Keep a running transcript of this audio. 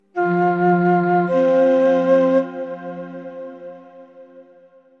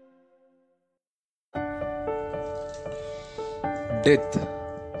Death,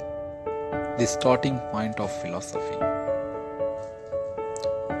 the starting point of philosophy.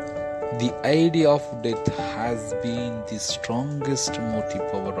 The idea of death has been the strongest motive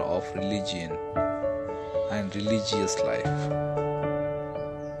power of religion and religious life.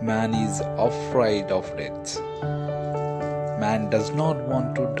 Man is afraid of death. Man does not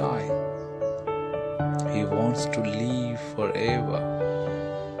want to die. He wants to live forever.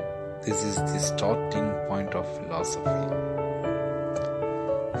 This is the starting point of philosophy.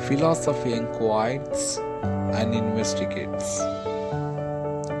 Philosophy inquires and investigates.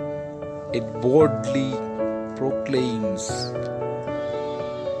 It boldly proclaims,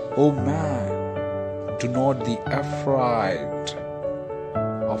 "O man, do not be afraid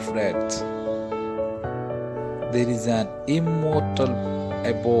of death. There is an immortal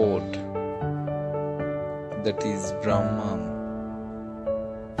abode, that is Brahman.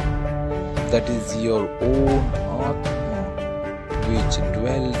 That is your own Atma, which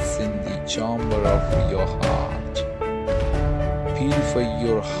dwells in the chamber of your heart. Purify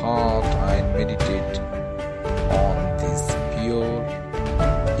your heart and meditate on this pure,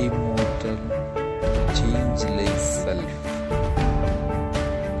 immortal, changeless self.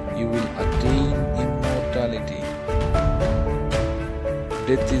 You will attain immortality.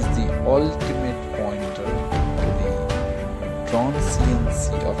 Death is the ultimate pointer to the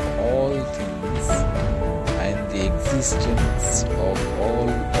transiency of all things and the existence of all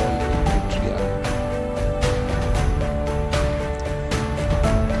ultimate reality."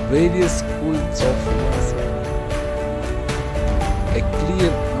 Various schools of philosophy. A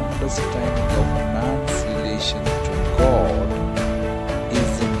clear understanding of man's relation to God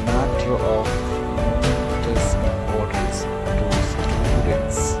is a matter of momentous importance to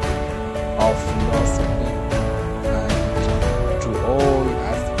students of philosophy and to all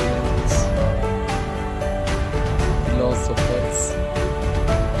aspirants. Philosophers,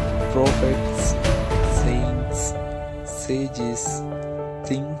 prophets, saints, sages,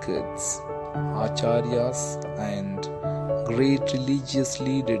 thinkers, acharyas, and great religious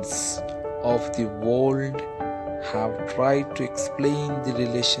leaders of the world have tried to explain the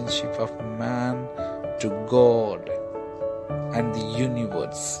relationship of man to God and the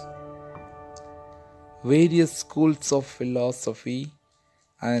universe. Various schools of philosophy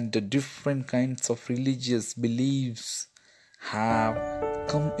and the different kinds of religious beliefs have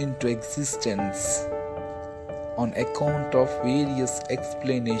come into existence on account of various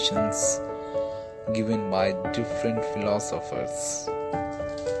explanations given by different philosophers.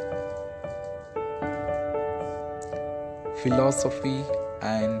 Philosophy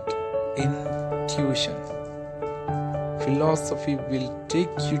and intuition. Philosophy will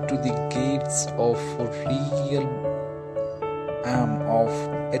take you to the gates of real of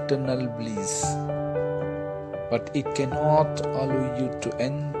eternal bliss, but it cannot allow you to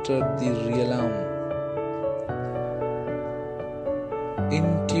enter the realm.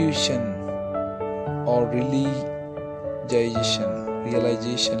 Intuition or realization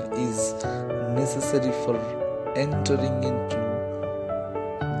is necessary for entering into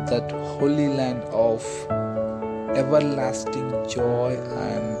that holy land of everlasting joy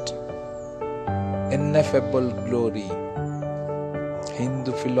and ineffable glory.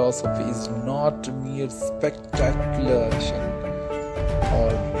 Hindu philosophy is not mere speculation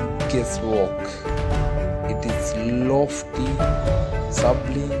or guesswork. It is lofty,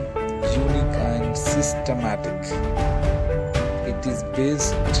 sublime, unique and systematic. It is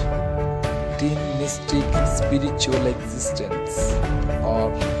based in mystic spiritual existence or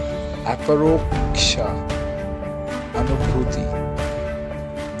aparoksha anubhuti.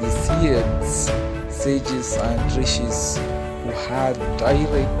 The seers, sages and rishis who had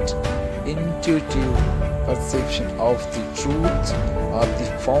direct, intuitive perception of the truth are the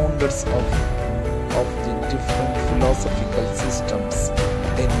founders of the different philosophical systems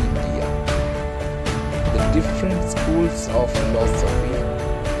in India. The different schools of philosophy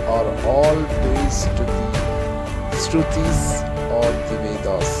are all based to the Shrutis or the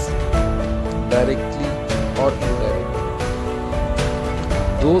Vedas, directly or indirectly.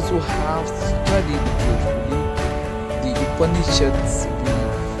 Those who have studied carefully the Upanishads will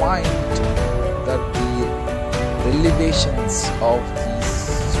find that the revelations of these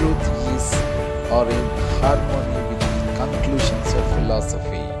Shrutis are in harmony with the conclusions of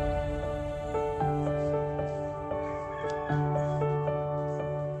philosophy.